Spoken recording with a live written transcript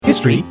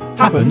History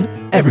happened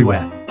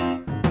everywhere.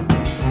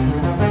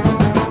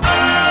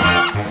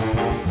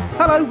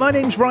 Hello, my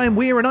name's Ryan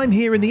Weir and I'm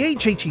here in the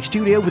HHE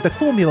studio with the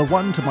Formula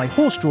 1 to my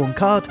horse-drawn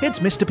card. It's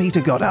Mr.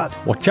 Peter Goddard.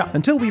 Watch out.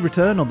 Until we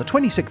return on the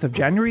 26th of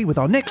January with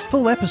our next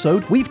full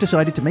episode, we've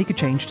decided to make a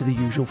change to the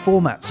usual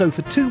format. So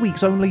for 2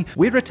 weeks only,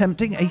 we're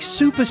attempting a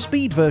super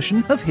speed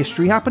version of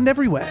History Happened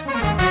Everywhere.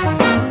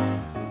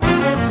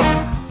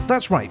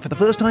 That's right, for the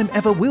first time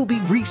ever, we'll be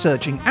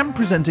researching and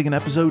presenting an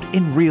episode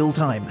in real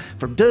time,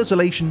 from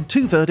desolation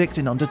to verdict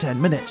in under 10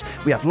 minutes.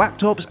 We have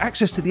laptops,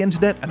 access to the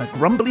internet, and a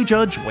grumbly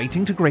judge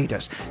waiting to grade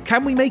us.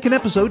 Can we make an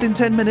episode in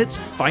 10 minutes?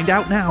 Find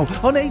out now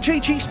on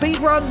HHE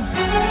Speedrun!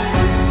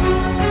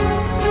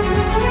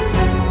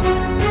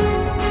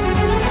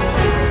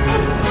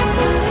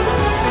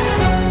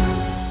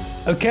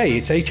 Okay,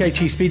 it's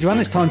HHE Speedrun.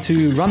 It's time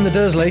to run the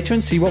Dersolator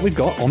and see what we've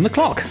got on the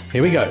clock.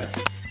 Here we go.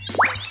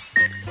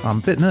 I'm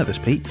a bit nervous,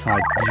 Pete.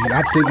 You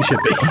absolutely should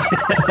be.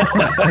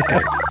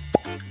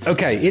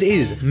 Okay, it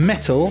is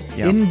metal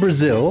in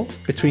Brazil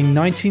between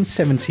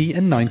 1970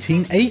 and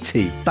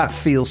 1980. That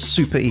feels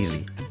super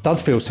easy. Does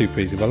feel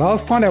super easy. Well, I'll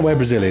find out where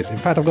Brazil is. In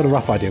fact, I've got a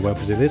rough idea where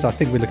Brazil is. I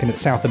think we're looking at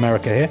South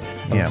America here.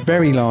 A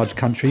very large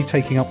country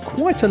taking up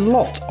quite a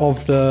lot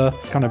of the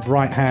kind of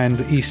right-hand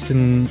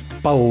eastern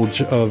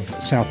bulge of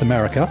South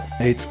America.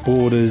 It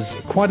borders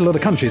quite a lot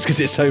of countries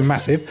because it's so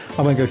massive.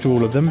 I won't go through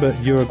all of them, but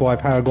Uruguay,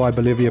 Paraguay,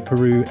 Bolivia,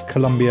 Peru,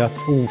 Colombia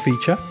all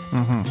feature.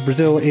 Mm-hmm.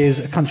 Brazil is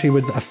a country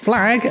with a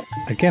flag.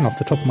 Again, off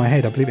the top of my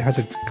head, I believe it has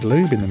a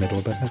globe in the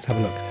middle, but let's have a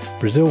look.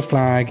 Brazil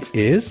flag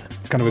is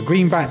kind of a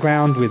green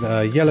background with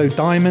a yellow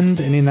diamond,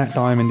 and in that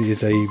diamond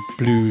is a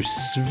blue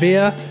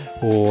sphere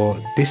or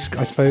disc,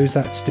 I suppose,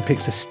 that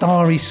depicts a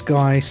starry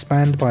sky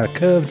spanned by a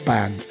curved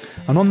band.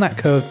 And on that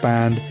curved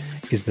band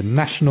is the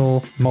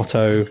national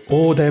motto,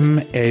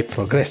 Ordem e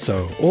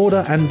Progresso,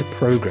 order and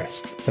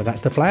progress. So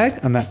that's the flag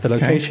and that's the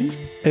location.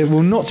 Okay. It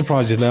will not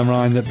surprise you to learn,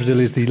 Ryan, that Brazil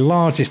is the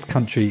largest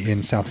country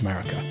in South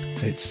America.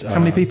 It's How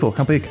many people?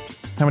 How big?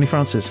 How many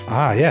Frances?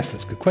 Yes,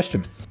 that's a good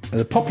question.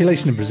 The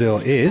population of Brazil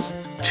is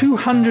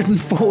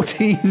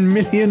 214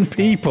 million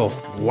people.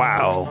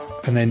 Wow.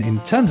 And then in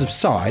terms of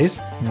size,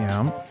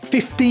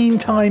 15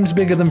 times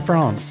bigger than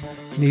France.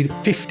 You need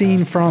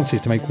 15 Frances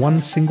to make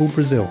one single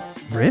Brazil.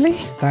 Really?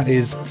 That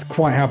is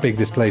quite how big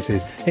this place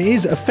is. It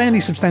is a fairly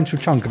substantial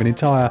chunk of an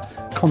entire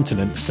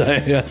continent, so I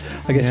guess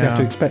you have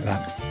to expect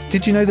that.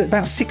 Did you know that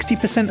about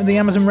 60% of the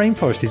Amazon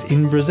rainforest is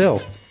in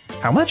Brazil?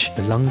 How much?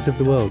 The lungs of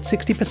the world.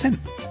 60%.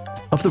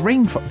 Of the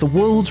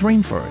world's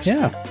rainforest?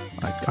 Yeah.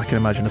 I can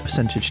imagine a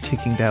percentage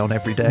ticking down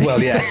every day.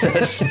 Well, yes,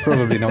 that's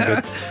probably not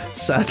good.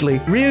 Sadly.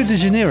 Rio de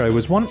Janeiro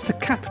was once the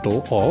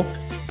capital of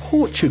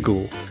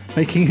Portugal,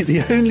 making it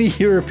the only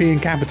European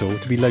capital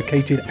to be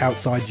located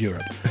outside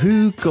Europe.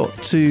 Who got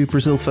to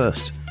Brazil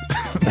first?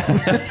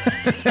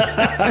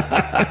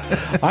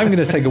 I'm going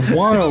to take a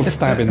wild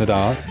stab in the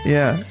dark.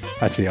 Yeah.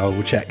 Actually, I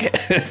will check.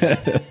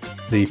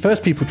 The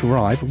first people to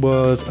arrive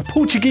was a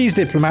Portuguese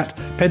diplomat,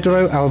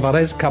 Pedro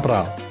Álvares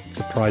Cabral,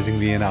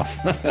 surprisingly enough.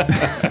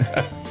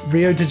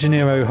 Rio de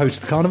Janeiro hosts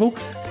the carnival.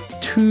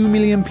 2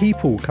 million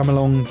people come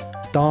along,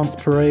 dance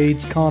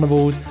parades,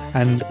 carnivals,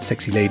 and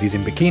sexy ladies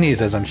in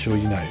bikinis, as I'm sure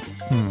you know.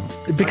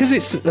 Because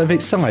of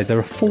its size, there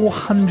are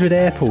 400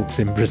 airports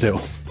in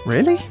Brazil.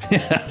 Really?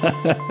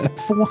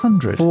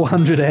 400?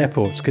 400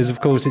 airports, because of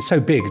course it's so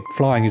big,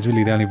 flying is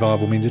really the only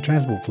viable means of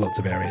transport for lots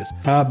of areas.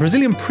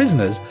 Brazilian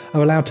prisoners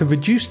are allowed to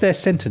reduce their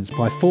sentence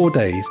by 4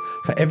 days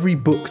for every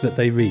book that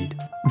they read.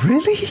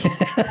 Really?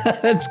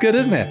 That's good,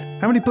 isn't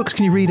it? How many books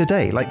can you read a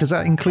day? Like, does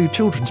that include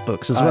children's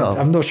books as well?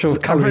 I'm not sure.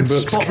 Colouring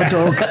books. Spot the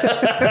dog.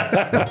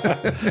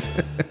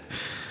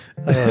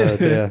 Oh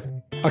dear.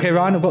 Okay,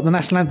 Ryan, I've got the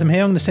national anthem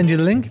here. I'm going to send you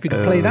the link if you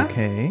could play that.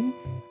 Okay.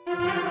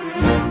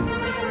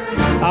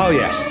 Oh,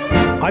 yes.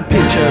 I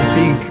picture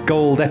big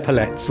gold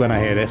epaulets when I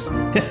hear this.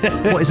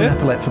 What is an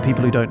epaulette for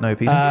people who don't know,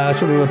 Peter?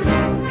 Sort of a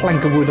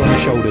plank of wood on the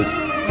shoulders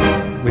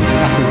with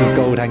tassels of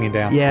gold hanging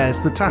down. Yeah, it's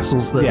the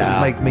tassels that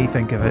make me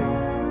think of it.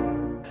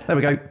 There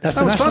we go. That's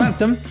the national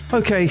anthem.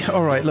 Okay,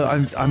 all right. Look,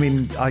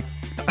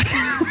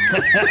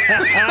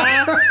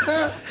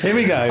 Here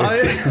we go.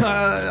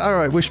 All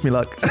right, wish me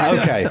luck.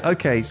 Okay.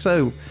 Okay,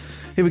 so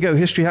here we go.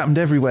 History Happened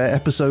Everywhere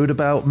episode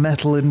about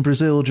metal in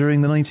Brazil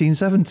during the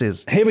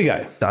 1970s. Here we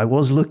go. I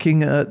was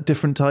looking at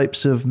different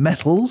types of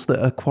metals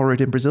that are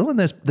quarried in Brazil, and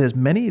there's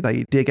many.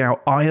 They dig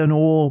out iron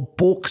ore,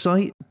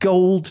 bauxite,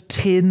 gold,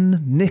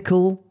 tin,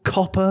 nickel,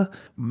 copper,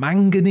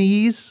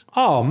 manganese.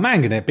 Oh,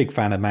 manganese. Big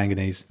fan of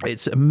manganese.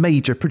 It's a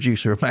major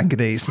producer of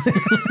manganese.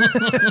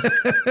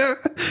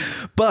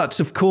 But,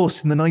 of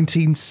course, in the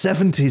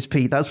 1970s,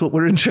 Pete, that's what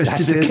we're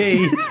interested in. That's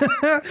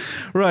the key.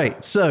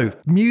 Right, so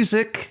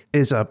music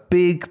is a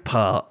big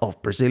part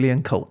of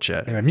Brazilian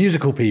culture. They're a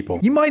musical people.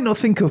 You might not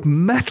think of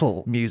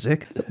metal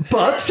music,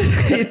 but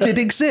it did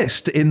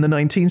exist in the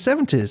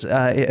 1970s.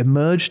 It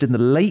emerged in the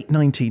late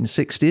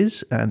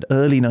 1960s and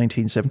early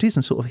 1970s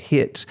and sort of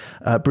hit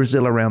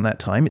Brazil around that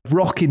time.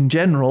 Rock in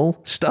general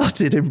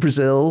started in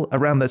Brazil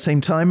around that same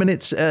time, and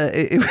it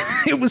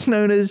was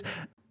known as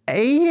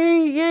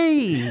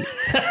AAA.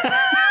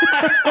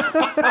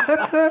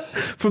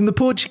 From the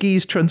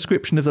Portuguese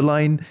transcription of the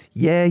line,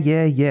 yeah,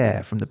 yeah,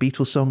 yeah, from the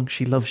Beatles song,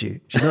 She Loves You.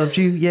 She loves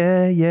you,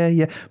 yeah, yeah,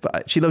 yeah.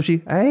 But she loves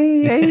you,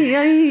 hey, hey,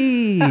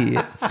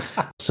 hey.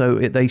 So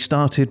they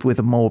started with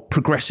a more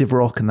progressive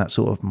rock, and that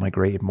sort of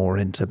migrated more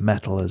into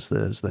metal as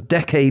the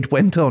decade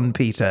went on,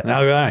 Peter.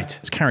 All right.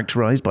 It's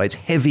characterized by its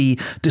heavy,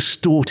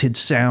 distorted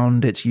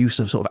sound, its use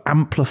of sort of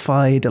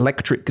amplified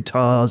electric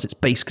guitars, its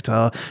bass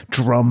guitar,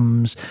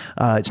 drums.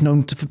 It's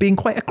known for being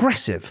quite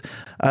aggressive.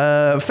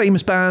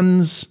 Famous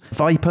bands,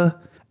 Viper,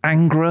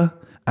 Angra,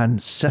 and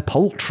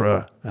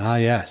Sepultura. Ah,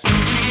 yes.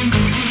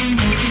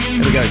 Here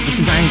we go. This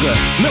is Angra.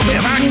 A little bit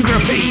of Angra,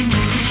 Pete.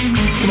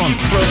 Come on,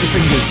 throw up your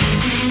fingers.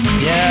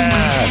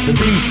 Yeah, the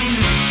beast.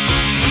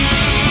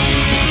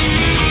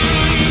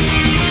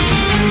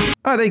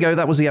 Ah, there you go.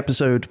 That was the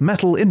episode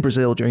Metal in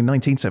Brazil during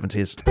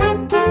 1970s.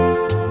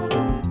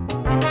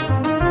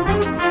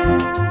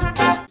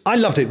 I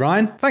loved it,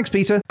 Ryan. Thanks,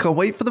 Peter. Can't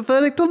wait for the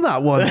verdict on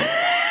that one.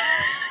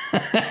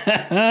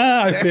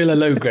 I feel a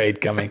low grade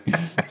coming.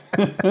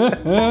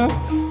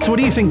 So what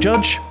do you think,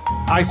 Judge?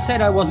 I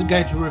said I wasn't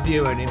going to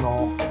review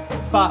anymore,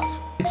 but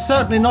it's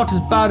certainly not as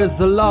bad as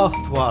the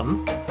last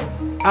one.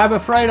 I'm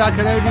afraid I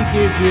can only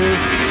give you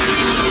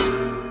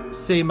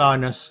C-.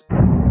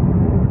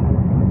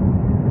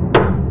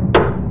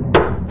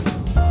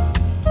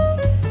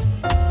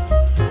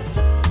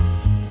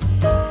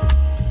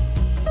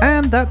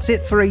 And that's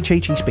it for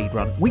HHE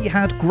Speedrun. We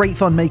had great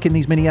fun making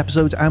these mini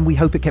episodes, and we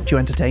hope it kept you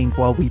entertained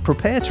while we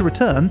prepare to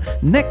return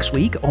next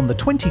week on the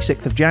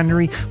 26th of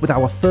January with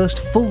our first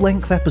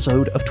full-length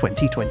episode of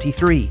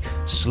 2023,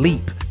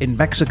 Sleep in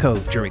Mexico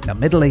during the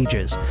Middle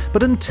Ages.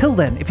 But until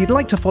then, if you'd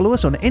like to follow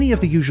us on any of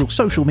the usual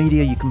social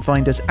media, you can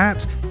find us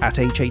at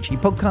HHE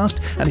Podcast,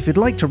 and if you'd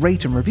like to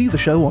rate and review the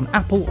show on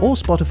Apple or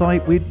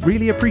Spotify, we'd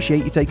really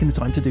appreciate you taking the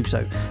time to do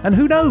so. And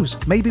who knows,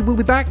 maybe we'll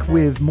be back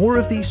with more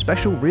of these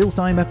special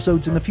real-time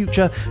episodes in the future.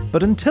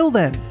 But until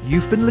then,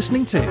 you've been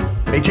listening to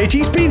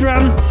HHE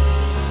Speedrun!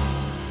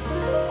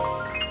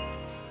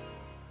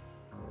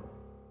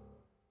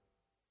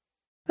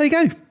 There you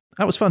go.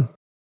 That was fun.